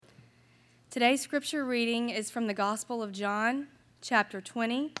Today's scripture reading is from the Gospel of John, chapter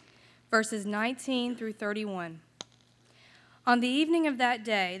 20, verses 19 through 31. On the evening of that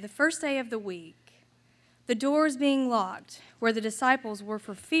day, the first day of the week, the doors being locked where the disciples were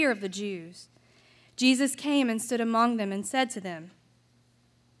for fear of the Jews, Jesus came and stood among them and said to them,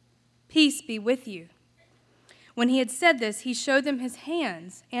 "Peace be with you." When he had said this, he showed them his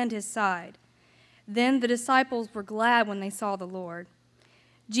hands and his side. Then the disciples were glad when they saw the Lord.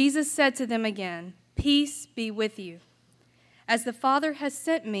 Jesus said to them again, "Peace be with you. As the Father has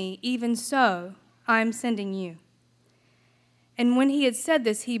sent me, even so I am sending you." And when he had said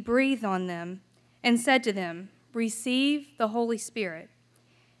this, he breathed on them and said to them, "Receive the Holy Spirit.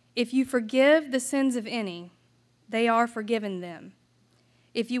 If you forgive the sins of any, they are forgiven them.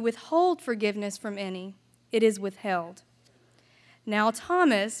 If you withhold forgiveness from any, it is withheld." Now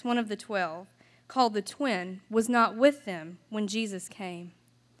Thomas, one of the 12, called the twin, was not with them when Jesus came.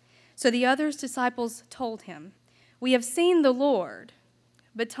 So the other disciples told him, "We have seen the Lord."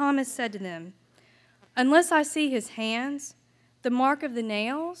 But Thomas said to them, "Unless I see his hands, the mark of the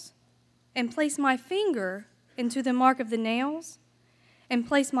nails, and place my finger into the mark of the nails, and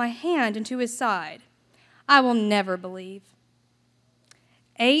place my hand into his side, I will never believe."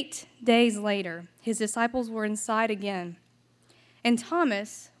 8 days later, his disciples were inside again, and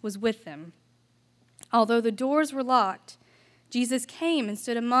Thomas was with them. Although the doors were locked, Jesus came and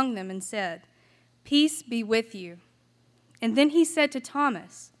stood among them and said, "Peace be with you." And then he said to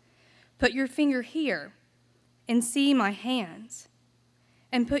Thomas, "Put your finger here and see my hands,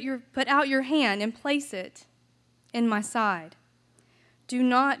 and put out your hand and place it in my side. Do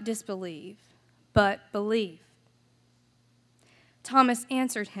not disbelieve, but believe." Thomas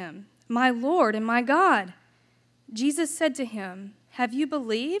answered him, "My Lord and my God." Jesus said to him, "Have you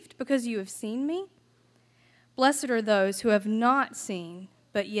believed because you have seen me? Blessed are those who have not seen,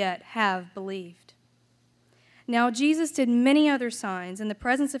 but yet have believed." Now Jesus did many other signs in the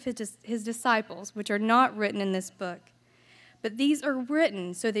presence of his disciples, which are not written in this book. But these are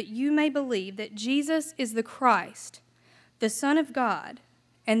written so that you may believe that Jesus is the Christ, the Son of God,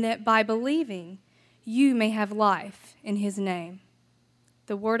 and that by believing you may have life in his name.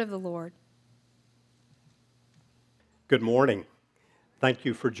 The word of the Lord. Good morning. Thank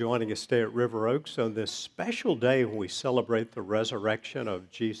you for joining us today at River Oaks on this special day when we celebrate the resurrection of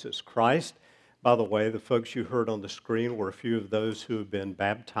Jesus Christ. By the way, the folks you heard on the screen were a few of those who have been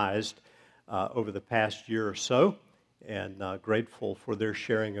baptized over the past year or so, and grateful for their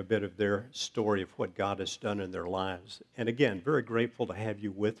sharing a bit of their story of what God has done in their lives. And again, very grateful to have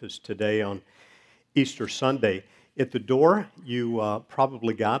you with us today on Easter Sunday. At the door, you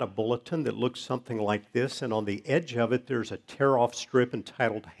probably got a bulletin that looks something like this, and on the edge of it, there's a tear-off strip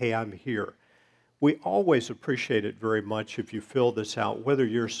entitled, "Hey, I'm Here." We always appreciate it very much if you fill this out, whether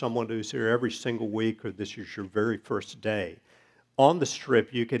you're someone who's here every single week or this is your very first day. On the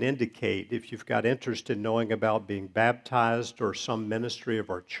strip, you can indicate if you've got interest in knowing about being baptized or some ministry of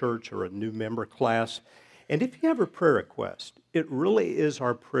our church or a new member class. And if you have a prayer request, it really is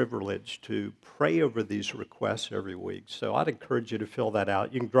our privilege to pray over these requests every week. So I'd encourage you to fill that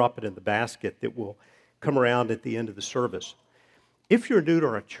out. You can drop it in the basket that will come around at the end of the service. If you're new to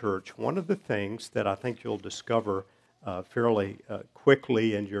our church, one of the things that I think you'll discover fairly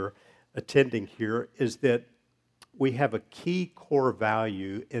quickly in your attending here is that we have a key core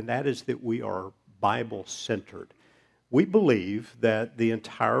value, and that is that we are Bible-centered. We believe that the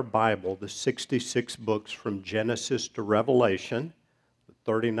entire Bible, the 66 books from Genesis to Revelation, the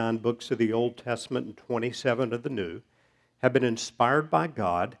 39 books of the Old Testament and 27 of the New, have been inspired by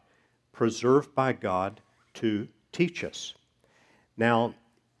God, preserved by God to teach us. Now,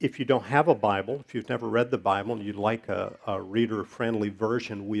 if you don't have a Bible, if you've never read the Bible and you'd like a reader-friendly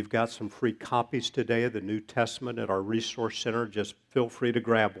version, we've got some free copies today of the New Testament at our Resource Center. Just feel free to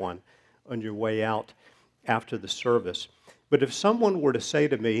grab one on your way out after the service. But if someone were to say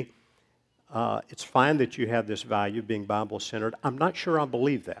to me, "It's fine that you have this value being Bible-centered," I'm not sure I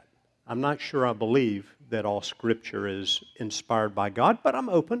believe that. I'm not sure I believe that all Scripture is inspired by God, but I'm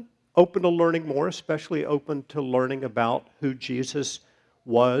open to learning more, especially open to learning about who Jesus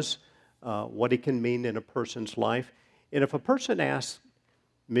was, what he can mean in a person's life. And if a person asks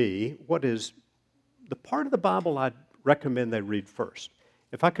me, what is the part of the Bible I'd recommend they read first?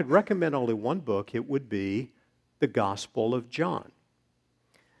 If I could recommend only one book, it would be the Gospel of John.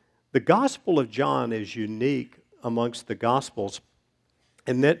 The Gospel of John is unique amongst the Gospels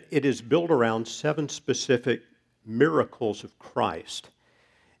in that it is built around 7 specific miracles of Christ.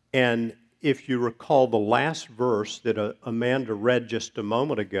 And if you recall the last verse that Amanda read just a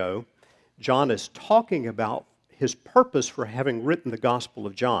moment ago, John is talking about his purpose for having written the Gospel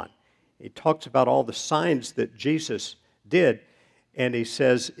of John. He talks about all the signs that Jesus did, and he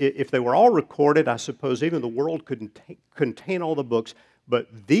says, if they were all recorded, I suppose even the world couldn't contain all the books,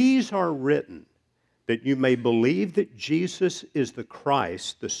 but these are written that you may believe that Jesus is the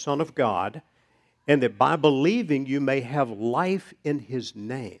Christ, the Son of God, and that by believing you may have life in his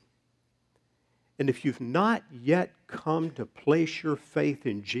name. And if you've not yet come to place your faith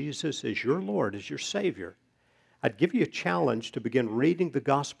in Jesus as your Lord, as your Savior, I'd give you a challenge to begin reading the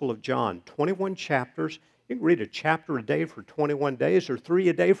Gospel of John. 21 chapters. You can read a chapter a day for 21 days or 3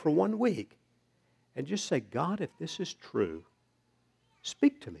 a day for 1 week. And just say, God, if this is true,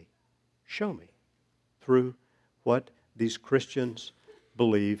 speak to me. Show me through what these Christians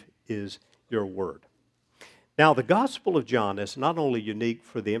believe is your word. Now, the Gospel of John is not only unique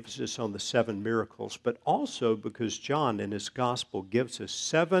for the emphasis on the 7 miracles, but also because John in his Gospel gives us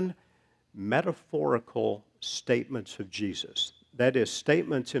 7 metaphorical statements of Jesus. That is,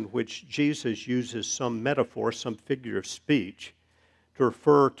 statements in which Jesus uses some metaphor, some figure of speech, to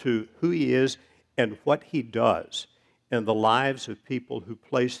refer to who he is and what he does in the lives of people who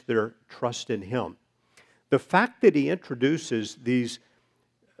place their trust in him. The fact that he introduces these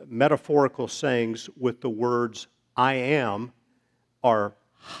metaphorical sayings with the words, I am, are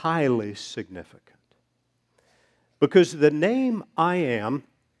highly significant. Because the name I am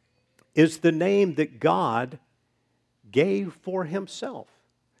is the name that God gave for himself.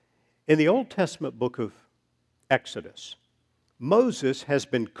 In the Old Testament book of Exodus, Moses has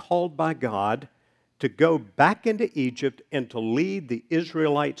been called by God to go back into Egypt and to lead the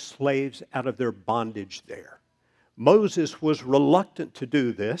Israelite slaves out of their bondage there. Moses was reluctant to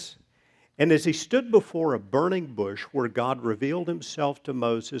do this, and as he stood before a burning bush where God revealed himself to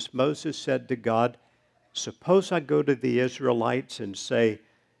Moses, Moses said to God, suppose I go to the Israelites and say,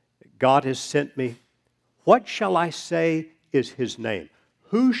 God has sent me. What shall I say is his name?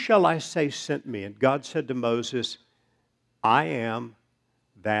 Who shall I say sent me? And God said to Moses, I am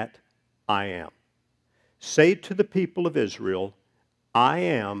that I am. Say to the people of Israel, I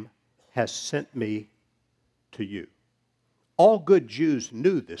am has sent me to you. All good Jews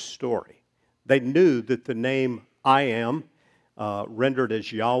knew this story. They knew that the name I am, rendered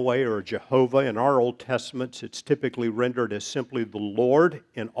as Yahweh or Jehovah in our Old Testaments, it's typically rendered as simply the Lord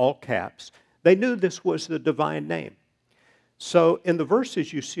in all caps. They knew this was the divine name. So in the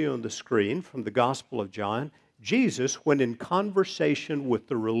verses you see on the screen from the Gospel of John, Jesus, when in conversation with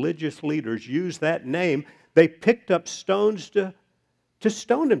the religious leaders, used that name. They picked up stones to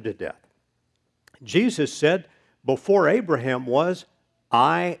stone him to death. Jesus said, before Abraham was,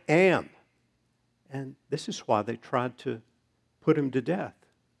 I am. And this is why they tried to put him to death.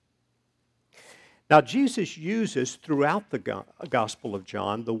 Now, Jesus uses throughout the Gospel of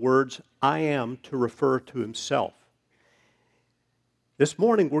John the words I am to refer to himself. This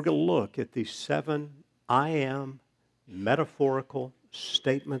morning, we're going to look at these 7 I am metaphorical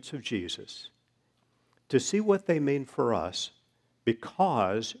statements of Jesus to see what they mean for us,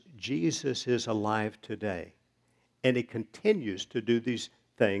 because Jesus is alive today. And he continues to do these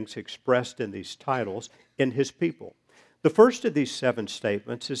things expressed in these titles in his people. The first of these 7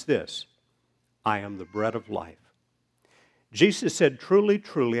 statements is this: I am the bread of life. Jesus said, truly,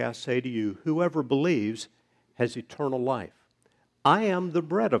 truly, I say to you, whoever believes has eternal life. I am the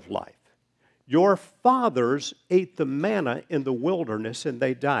bread of life. Your fathers ate the manna in the wilderness and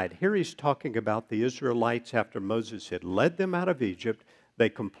they died. Here he's talking about the Israelites after Moses had led them out of Egypt. They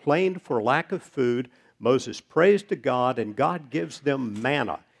complained for lack of food. Moses prays to God, and God gives them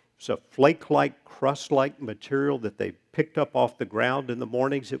manna. It's a flake-like, crust-like material that they picked up off the ground in the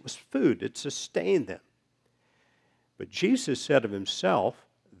mornings. It was food. It sustained them. But Jesus said of himself,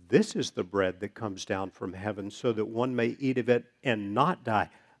 this is the bread that comes down from heaven so that one may eat of it and not die.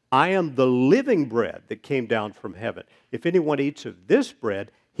 I am the living bread that came down from heaven. If anyone eats of this bread,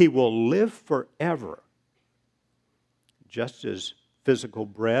 he will live forever. Just as physical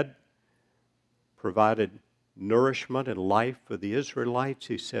bread provided nourishment and life for the Israelites,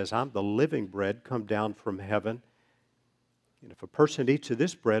 he says, I'm the living bread come down from heaven. And if a person eats of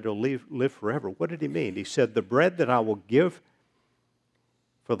this bread, he'll live forever. What did he mean? He said, the bread that I will give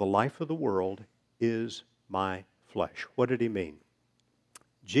for the life of the world is my flesh. What did he mean?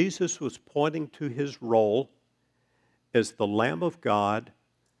 Jesus was pointing to his role as the Lamb of God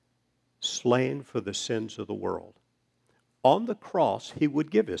slain for the sins of the world. On the cross, he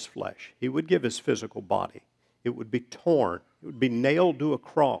would give his flesh. He would give his physical body. It would be torn. It would be nailed to a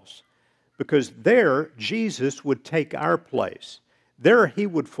cross. Because there, Jesus would take our place. There, he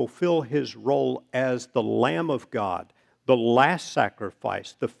would fulfill his role as the Lamb of God, the last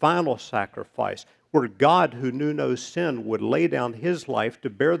sacrifice, the final sacrifice, where God, who knew no sin, would lay down his life to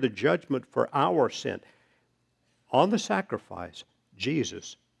bear the judgment for our sin. On the sacrifice,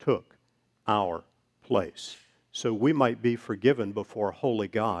 Jesus took our place so we might be forgiven before holy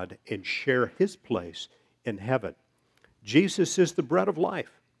God and share his place in heaven. Jesus is the bread of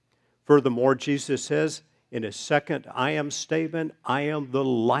life. Furthermore, Jesus says in his second I am statement, I am the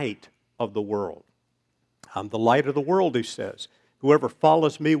light of the world. I'm the light of the world, he says. Whoever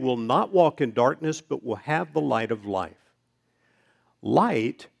follows me will not walk in darkness, but will have the light of life.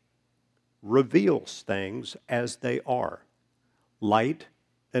 Light reveals things as they are. Light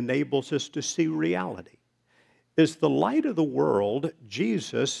enables us to see reality. As the light of the world,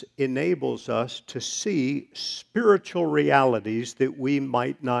 Jesus enables us to see spiritual realities that we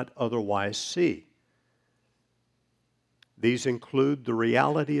might not otherwise see. These include the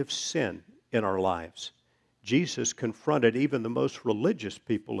reality of sin in our lives. Jesus confronted even the most religious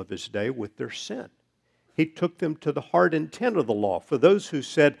people of his day with their sin. He took them to the hard intent of the law. For those who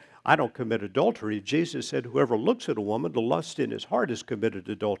said, I don't commit adultery, Jesus said, whoever looks at a woman to lust in his heart has committed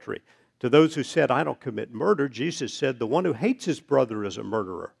adultery. To those who said, I don't commit murder, Jesus said, the one who hates his brother is a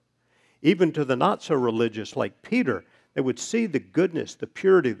murderer. Even to the not-so-religious like Peter, they would see the goodness, the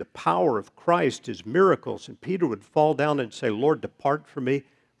purity, the power of Christ, his miracles, and Peter would fall down and say, Lord, depart from me,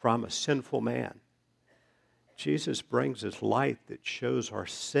 for I'm a sinful man. Jesus brings us light that shows our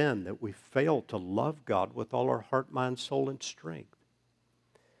sin, that we fail to love God with all our heart, mind, soul, and strength.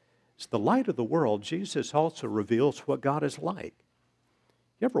 As the light of the world, Jesus also reveals what God is like.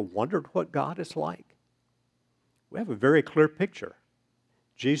 You ever wondered what God is like? We have a very clear picture.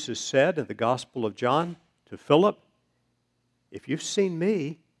 Jesus said in the Gospel of John to Philip, if you've seen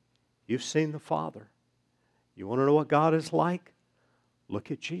me, you've seen the Father. You want to know what God is like? Look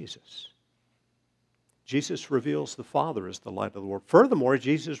at Jesus. Jesus reveals the Father as the light of the world. Furthermore,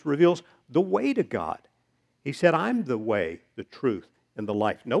 Jesus reveals the way to God. He said, I'm the way, the truth, and the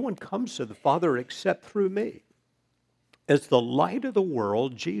life. No one comes to the Father except through me. As the light of the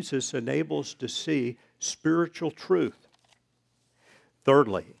world, Jesus enables to see spiritual truth.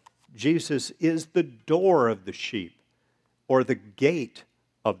 Thirdly, Jesus is the door of the sheep, or the gate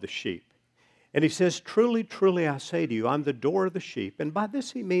of the sheep. And he says, truly, truly, I say to you, I'm the door of the sheep. And by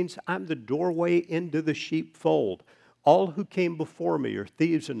this he means I'm the doorway into the sheepfold. All who came before me are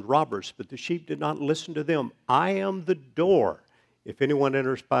thieves and robbers, but the sheep did not listen to them. I am the door. If anyone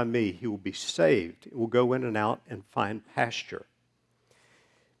enters by me, he will be saved. He will go in and out and find pasture.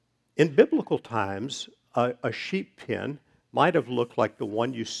 In biblical times, a sheep pen might have looked like the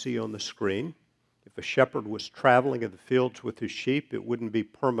one you see on the screen. If a shepherd was traveling in the fields with his sheep, it wouldn't be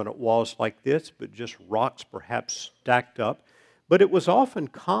permanent walls like this, but just rocks perhaps stacked up. But it was often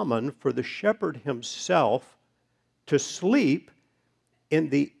common for the shepherd himself to sleep in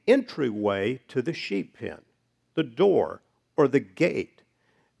the entryway to the sheep pen, the door or the gate,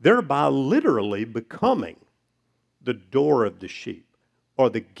 thereby literally becoming the door of the sheep or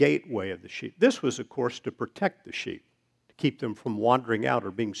the gateway of the sheep. This was, of course, to protect the sheep, to keep them from wandering out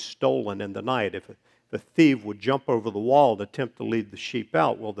or being stolen in the night. If a thief would jump over the wall to attempt to lead the sheep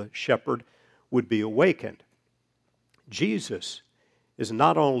out, well, the shepherd would be awakened. Jesus is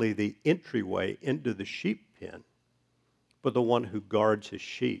not only the entryway into the sheep pen, but the one who guards his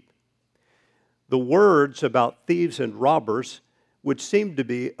sheep. The words about thieves and robbers would seem to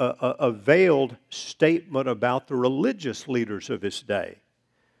be a veiled statement about the religious leaders of his day,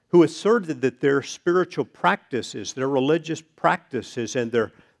 who asserted that their spiritual practices, their religious practices, and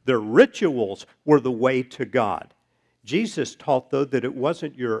their rituals were the way to God. Jesus taught, though, that it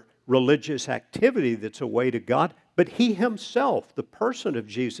wasn't your religious activity that's a way to God, but he himself, the person of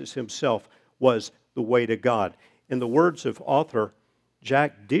Jesus himself, was the way to God. In the words of author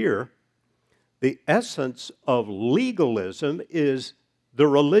Jack Deere, the essence of legalism is the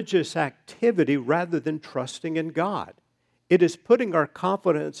religious activity rather than trusting in God. It is putting our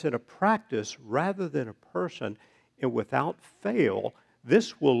confidence in a practice rather than a person, and without fail,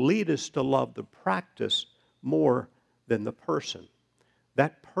 this will lead us to love the practice more than the person.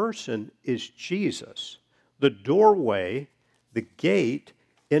 That person is Jesus, the doorway, the gate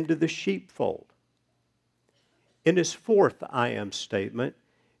into the sheepfold. In his fourth I am statement,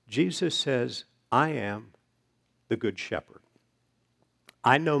 Jesus says, I am the good shepherd.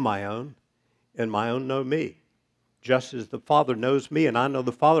 I know my own, and my own know me. Just as the Father knows me, and I know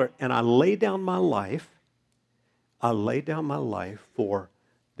the Father, and I lay down my life for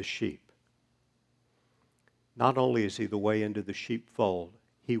the sheep. Not only is he the way into the sheepfold,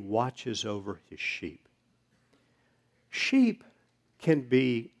 he watches over his sheep. Sheep can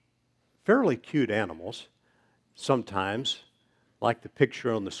be fairly cute animals, sometimes, like the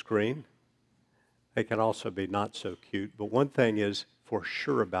picture on the screen. They can also be not so cute. But one thing is for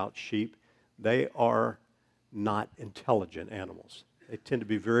sure about sheep, they are not intelligent animals. They tend to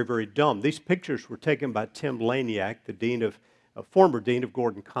be very, very dumb. These pictures were taken by Tim Laniak, the former dean of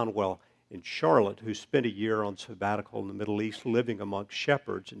Gordon Conwell in Charlotte, who spent a year on sabbatical in the Middle East living amongst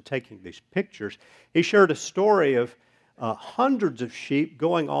shepherds and taking these pictures. He shared a story of hundreds of sheep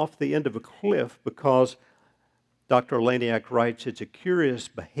going off the end of a cliff because, Dr. Laniak writes, it's a curious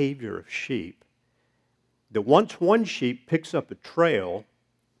behavior of sheep that once one sheep picks up a trail,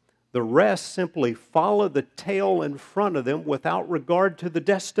 the rest simply follow the tail in front of them without regard to the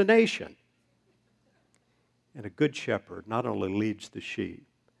destination. And a good shepherd not only leads the sheep,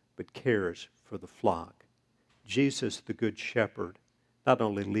 but cares for the flock. Jesus, the good shepherd, not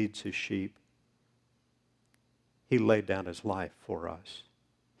only leads his sheep, he laid down his life for us.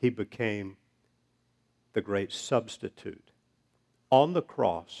 He became the great substitute. On the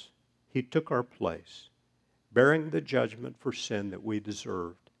cross, he took our place, bearing the judgment for sin that we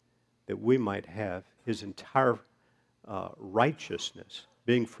deserved, that we might have his entire righteousness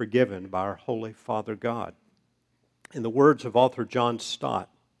being forgiven by our Holy Father God. In the words of author John Stott,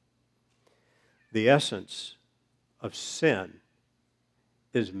 the essence of sin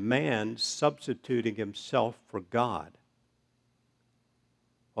is man substituting himself for God,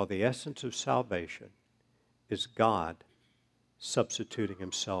 while the essence of salvation is God substituting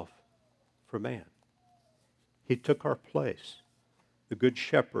himself for man. He took our place. The good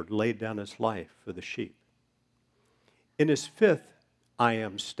shepherd laid down his life for the sheep. In his fifth I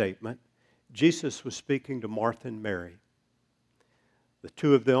am statement, Jesus was speaking to Martha and Mary. The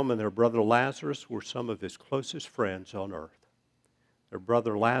two of them and their brother Lazarus were some of his closest friends on earth. Their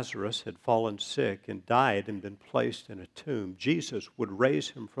brother Lazarus had fallen sick and died and been placed in a tomb. Jesus would raise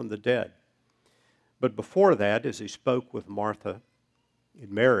him from the dead. But before that, as he spoke with Martha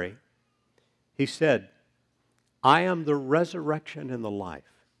and Mary, he said, I am the resurrection and the life.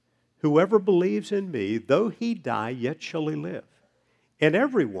 Whoever believes in me, though he die, yet shall he live. And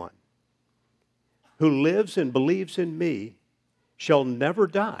everyone who lives and believes in me shall never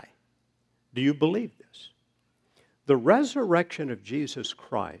die. Do you believe this? The resurrection of Jesus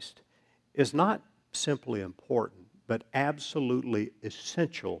Christ is not simply important, but absolutely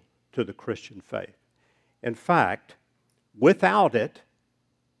essential to the Christian faith. In fact, without it,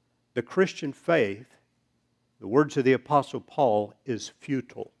 the Christian faith, the words of the Apostle Paul, is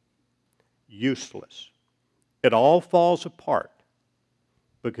futile, useless. It all falls apart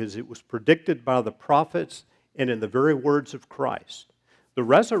because it was predicted by the prophets and in the very words of Christ. The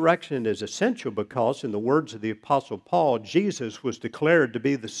resurrection is essential because, in the words of the Apostle Paul, Jesus was declared to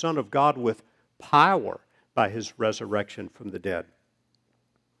be the Son of God with power by his resurrection from the dead.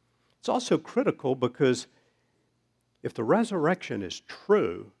 It's also critical because if the resurrection is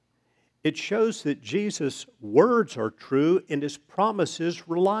true, it shows that Jesus' words are true and his promises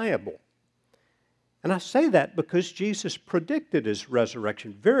reliable. And I say that because Jesus predicted his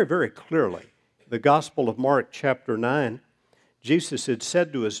resurrection very, very clearly. The Gospel of Mark, chapter 9, Jesus had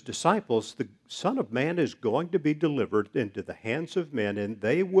said to his disciples, the Son of Man is going to be delivered into the hands of men, and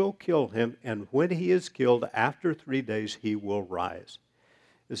they will kill him, and when he is killed, after 3 days he will rise.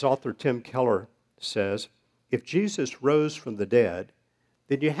 As author Tim Keller says, if Jesus rose from the dead,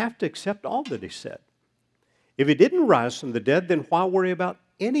 then you have to accept all that he said. If he didn't rise from the dead, then why worry about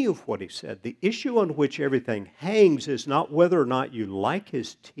any of what he said? The issue on which everything hangs is not whether or not you like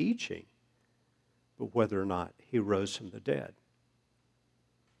his teaching, but whether or not he rose from the dead.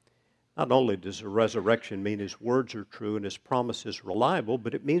 Not only does the resurrection mean his words are true and his promises reliable,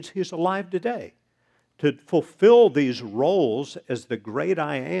 but it means he's alive today to fulfill these roles as the great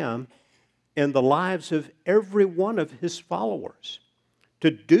I am in the lives of every one of his followers, to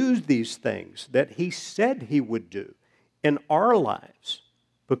do these things that he said he would do in our lives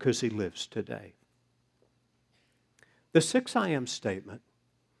because he lives today. The sixth I am statement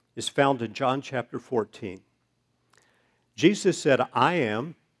is found in John chapter 14. Jesus said, I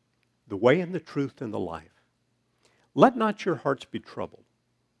am the way and the truth and the life. Let not your hearts be troubled.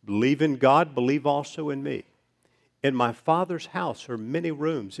 Believe in God, believe also in me. In my Father's house are many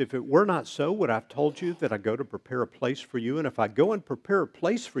rooms. If it were not so, would I have told you that I go to prepare a place for you? And if I go and prepare a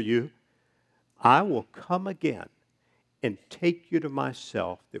place for you, I will come again and take you to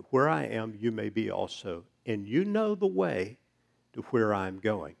myself, that where I am, you may be also. And you know the way to where I am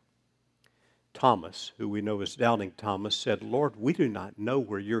going. Thomas, who we know as Doubting Thomas, said, Lord, we do not know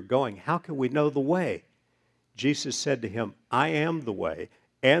where you're going. How can we know the way? Jesus said to him, I am the way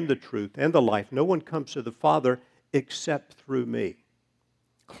and the truth and the life. No one comes to the Father except through me.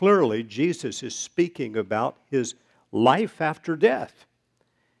 Clearly, Jesus is speaking about his life after death.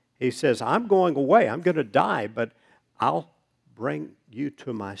 He says, I'm going away. I'm going to die, but I'll bring you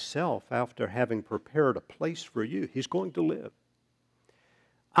to myself after having prepared a place for you. He's going to live.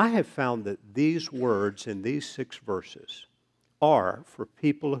 I have found that these words in these 6 verses are for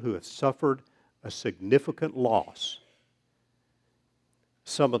people who have suffered a significant loss,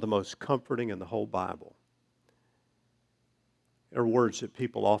 some of the most comforting in the whole Bible. They're words that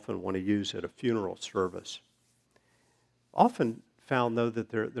people often want to use at a funeral service. Often found, though, that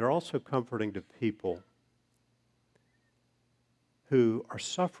they're also comforting to people who are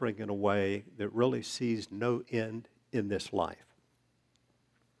suffering in a way that really sees no end in this life.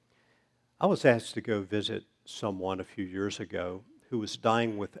 I was asked to go visit someone a few years ago who was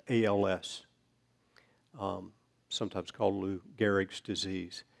dying with ALS, sometimes called Lou Gehrig's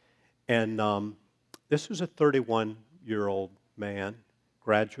disease. And this was a 31-year-old man,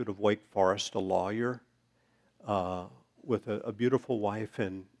 graduate of Wake Forest, a lawyer, with a beautiful wife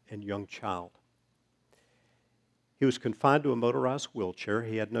and young child. He was confined to a motorized wheelchair.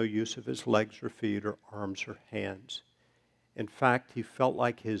 He had no use of his legs or feet or arms or hands. In fact, he felt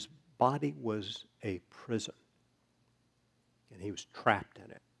like his body was a prison, and he was trapped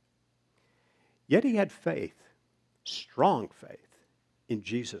in it. Yet he had faith, strong faith in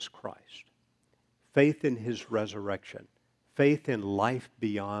Jesus Christ, faith in his resurrection, faith in life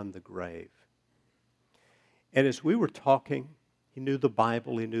beyond the grave. And as we were talking, he knew the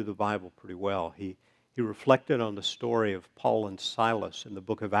Bible pretty well. He reflected on the story of Paul and Silas in the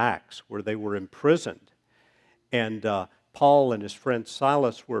book of Acts, where they were imprisoned. And Paul and his friend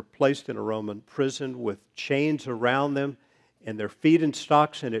Silas were placed in a Roman prison with chains around them and their feet in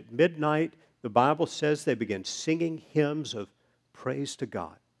stocks. And at midnight, the Bible says they began singing hymns of praise to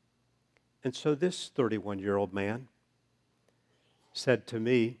God. And so this 31-year-old man said to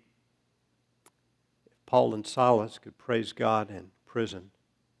me, if Paul and Silas could praise God in prison,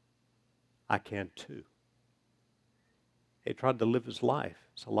 I can too. He tried to live his life.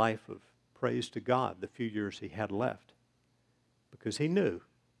 It's a life of praise to God the few years he had left, because he knew,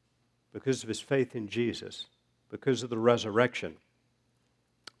 because of his faith in Jesus, because of the resurrection,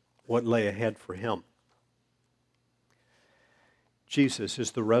 what lay ahead for him. Jesus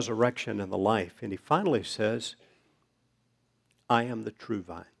is the resurrection and the life. And he finally says, I am the true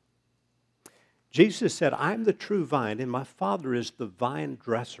vine. Jesus said, I am the true vine, and my Father is the vine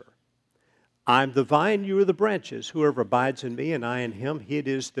dresser. I'm the vine, you are the branches. Whoever abides in me and I in him, he it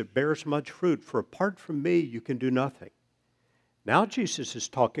is that bears much fruit. For apart from me, you can do nothing. Now Jesus is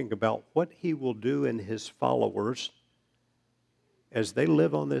talking about what he will do in his followers as they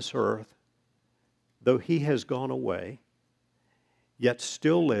live on this earth. Though he has gone away, yet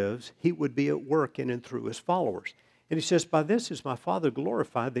still lives, he would be at work in and through his followers. And he says, by this is my Father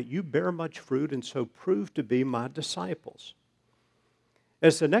glorified, that you bear much fruit and so prove to be my disciples.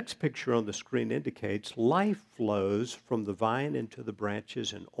 As the next picture on the screen indicates, life flows from the vine into the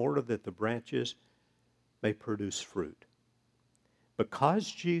branches in order that the branches may produce fruit.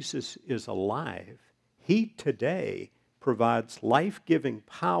 Because Jesus is alive, he today provides life-giving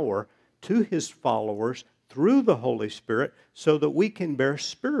power to his followers through the Holy Spirit so that we can bear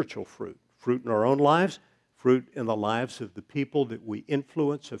spiritual fruit. Fruit in our own lives, fruit in the lives of the people that we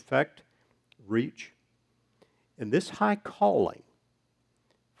influence, affect, reach. And this high calling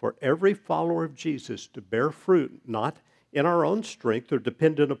for every follower of Jesus to bear fruit, not in our own strength or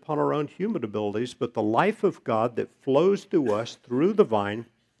dependent upon our own human abilities, but the life of God that flows through us through the vine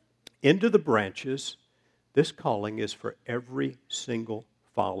into the branches, this calling is for every single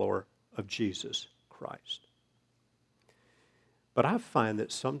follower of Jesus Christ. But I find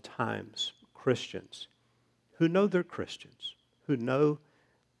that sometimes Christians who know they're Christians, who know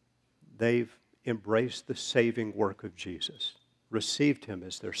they've embraced the saving work of Jesus, received him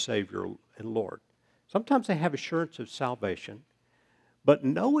as their Savior and Lord. Sometimes they have assurance of salvation, but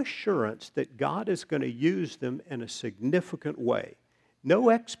no assurance that God is going to use them in a significant way. No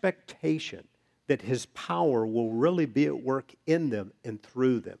expectation that his power will really be at work in them and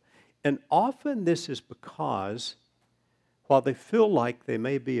through them. And often this is because while they feel like they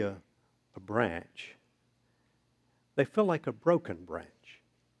may be a branch, they feel like a broken branch.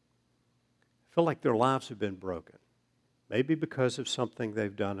 Feel like their lives have been broken. Maybe because of something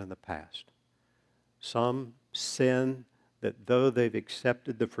they've done in the past. Some sin that though they've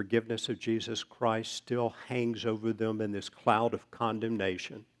accepted the forgiveness of Jesus Christ still hangs over them in this cloud of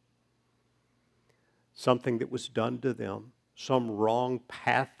condemnation. Something that was done to them, some wrong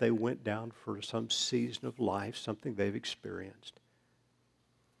path they went down for some season of life, something they've experienced.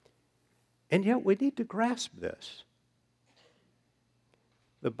 And yet we need to grasp this.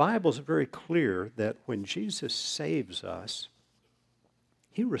 The Bible is very clear that when Jesus saves us,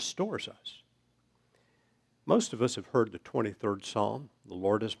 He restores us. Most of us have heard the 23rd Psalm. The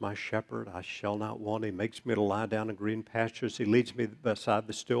Lord is my shepherd, I shall not want. He makes me to lie down in green pastures. He leads me beside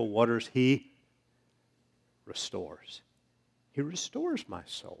the still waters. He restores. He restores my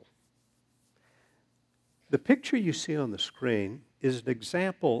soul. The picture you see on the screen is an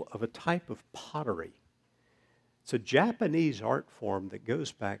example of a type of pottery. It's a Japanese art form that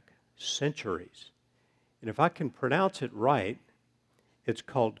goes back centuries. And if I can pronounce it right, it's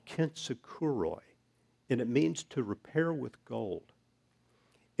called kintsukuroi, and it means to repair with gold.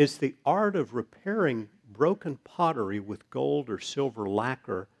 It's the art of repairing broken pottery with gold or silver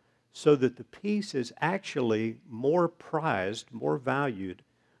lacquer so that the piece is actually more prized, more valued,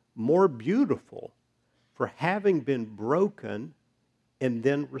 more beautiful for having been broken and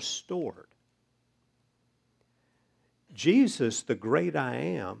then restored. Jesus, the great I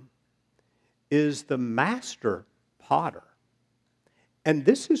am, is the master potter. And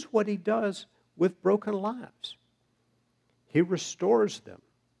this is what he does with broken lives. He restores them,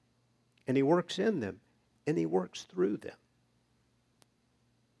 and he works in them, and he works through them.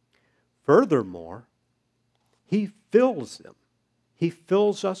 Furthermore, he fills them. He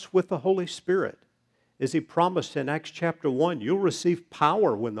fills us with the Holy Spirit. As he promised in Acts chapter 1, you'll receive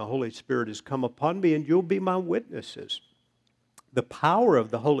power when the Holy Spirit has come upon me, and you'll be my witnesses. The power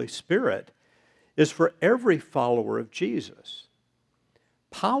of the Holy Spirit is for every follower of Jesus.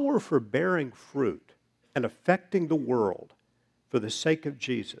 Power for bearing fruit and affecting the world for the sake of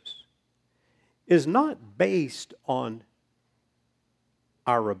Jesus is not based on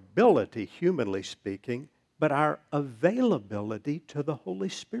our ability, humanly speaking, but our availability to the Holy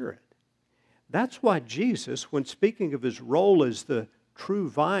Spirit. That's why Jesus, when speaking of his role as the true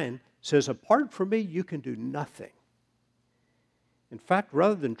vine, says, apart from me, you can do nothing. In fact,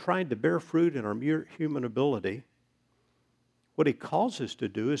 rather than trying to bear fruit in our mere human ability, what he calls us to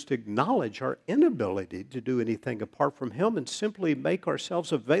do is to acknowledge our inability to do anything apart from him and simply make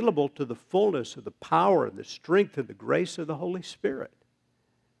ourselves available to the fullness of the power and the strength and the grace of the Holy Spirit.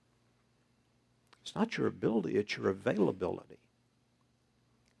 It's not your ability, it's your availability.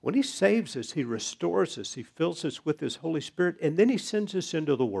 When he saves us, he restores us, he fills us with his Holy Spirit, and then he sends us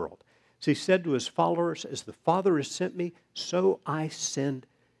into the world. So he said to his followers, as the Father has sent me, so I send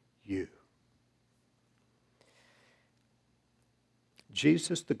you.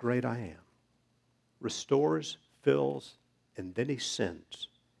 Jesus, the great I am, restores, fills, and then he sends.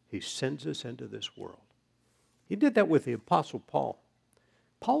 He sends us into this world. He did that with the Apostle Paul.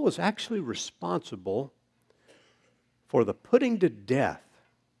 Paul was actually responsible for the putting to death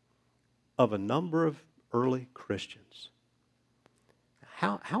of a number of early Christians.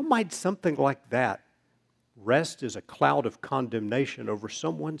 How might something like that rest as a cloud of condemnation over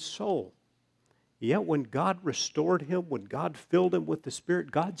someone's soul? Yet when God restored him, when God filled him with the Spirit,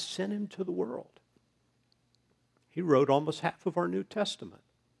 God sent him to the world. He wrote almost half of our New Testament.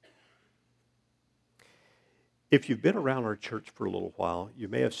 If you've been around our church for a little while, you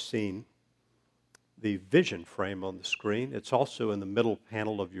may have seen the vision frame on the screen. It's also in the middle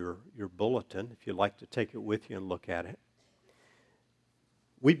panel of your bulletin, if you'd like to take it with you and look at it.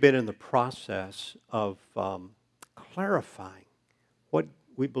 We've been in the process of clarifying what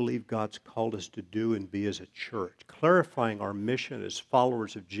we believe God's called us to do and be as a church, clarifying our mission as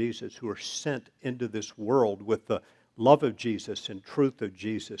followers of Jesus who are sent into this world with the love of Jesus and truth of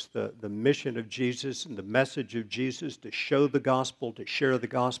Jesus, the mission of Jesus and the message of Jesus to show the gospel, to share the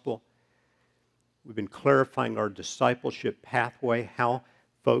gospel. We've been clarifying our discipleship pathway, how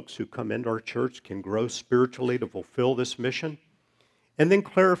folks who come into our church can grow spiritually to fulfill this mission, and then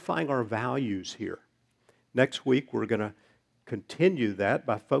clarifying our values here. Next week, we're going to continue that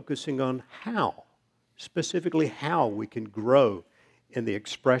by focusing on how, specifically how we can grow in the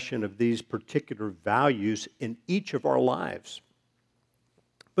expression of these particular values in each of our lives.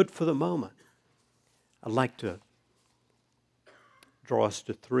 But for the moment, I'd like to draw us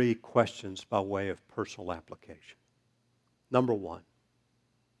to 3 questions by way of personal application. Number 1,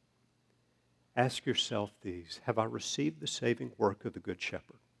 ask yourself these. Have I received the saving work of the Good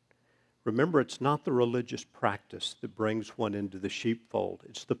Shepherd? Remember, it's not the religious practice that brings one into the sheepfold.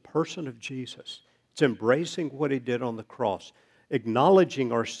 It's the person of Jesus. It's embracing what he did on the cross,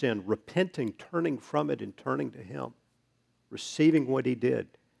 acknowledging our sin, repenting, turning from it, and turning to him, receiving what he did.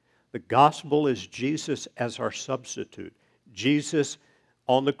 The gospel is Jesus as our substitute, Jesus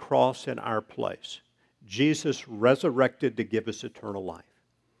on the cross in our place, Jesus resurrected to give us eternal life.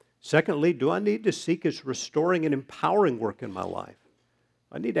 Secondly, do I need to seek his restoring and empowering work in my life?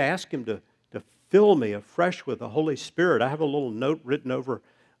 I need to ask him to fill me afresh with the Holy Spirit. I have a little note written over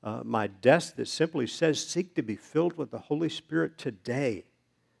my desk that simply says, seek to be filled with the Holy Spirit today.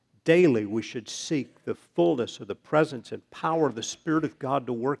 daily we should seek the fullness of the presence and power of the Spirit of God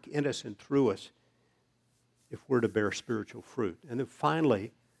to work in us and through us if we're to bear spiritual fruit. And then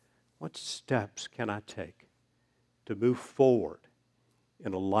finally, what steps can I take to move forward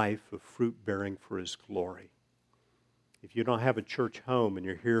in a life of fruit bearing for His glory? If you don't have a church home and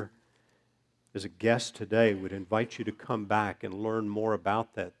you're here as a guest today, we'd invite you to come back and learn more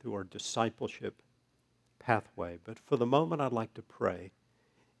about that through our discipleship pathway. But for the moment, I'd like to pray.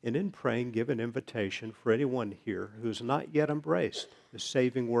 And in praying, give an invitation for anyone here who has not yet embraced the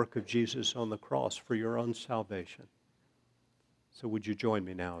saving work of Jesus on the cross for your own salvation. So would you join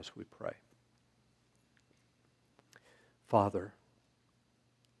me now as we pray? Father,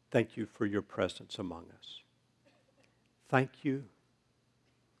 thank you for your presence among us. Thank you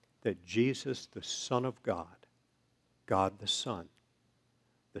that Jesus, the Son of God, God the Son,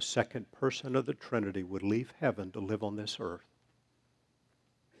 the second person of the Trinity, would leave heaven to live on this earth,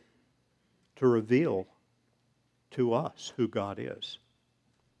 to reveal to us who God is,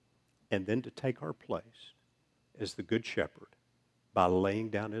 and then to take our place as the Good Shepherd by laying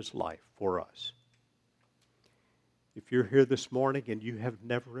down His life for us. If you're here this morning and you have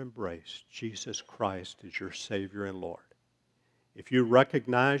never embraced Jesus Christ as your Savior and Lord, if you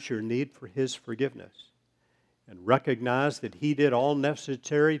recognize your need for His forgiveness and recognize that He did all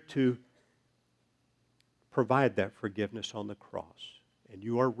necessary to provide that forgiveness on the cross, and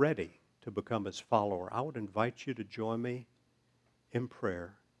you are ready to become His follower, I would invite you to join me in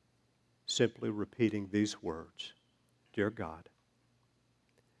prayer, simply repeating these words. Dear God,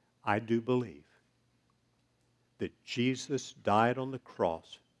 I do believe that Jesus died on the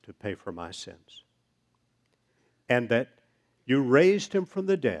cross to pay for my sins, and that you raised Him from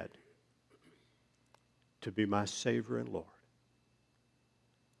the dead to be my Savior and Lord.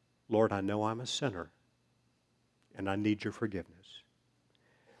 Lord, I know I'm a sinner, and I need your forgiveness.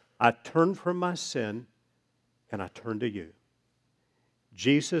 I turn from my sin, and I turn to you.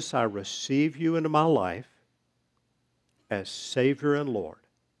 Jesus, I receive you into my life as Savior and Lord.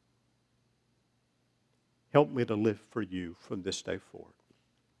 Help me to live for you from this day forward.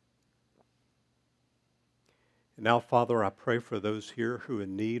 And now, Father, I pray for those here who are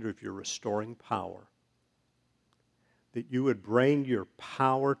in need of your restoring power, that you would bring your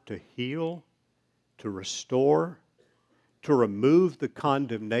power to heal, to restore, to remove the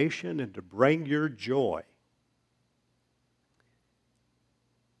condemnation, and to bring your joy.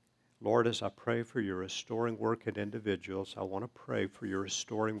 Lord, as I pray for your restoring work in individuals, I want to pray for your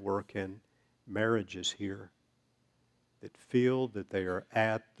restoring work in marriages here that feel that they are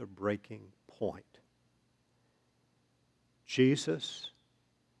at the breaking point. Jesus,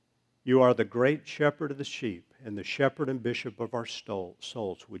 you are the great shepherd of the sheep and the shepherd and bishop of our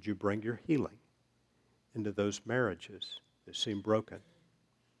souls. Would you bring your healing into those marriages that seem broken?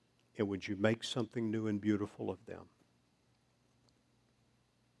 And would you make something new and beautiful of them?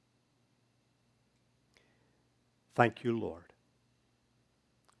 Thank you, Lord,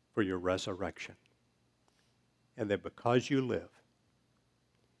 for your resurrection. And that because you live,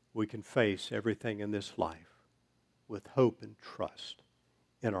 we can face everything in this life with hope and trust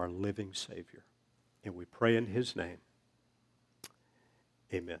in our living Savior. And we pray in His name.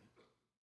 Amen.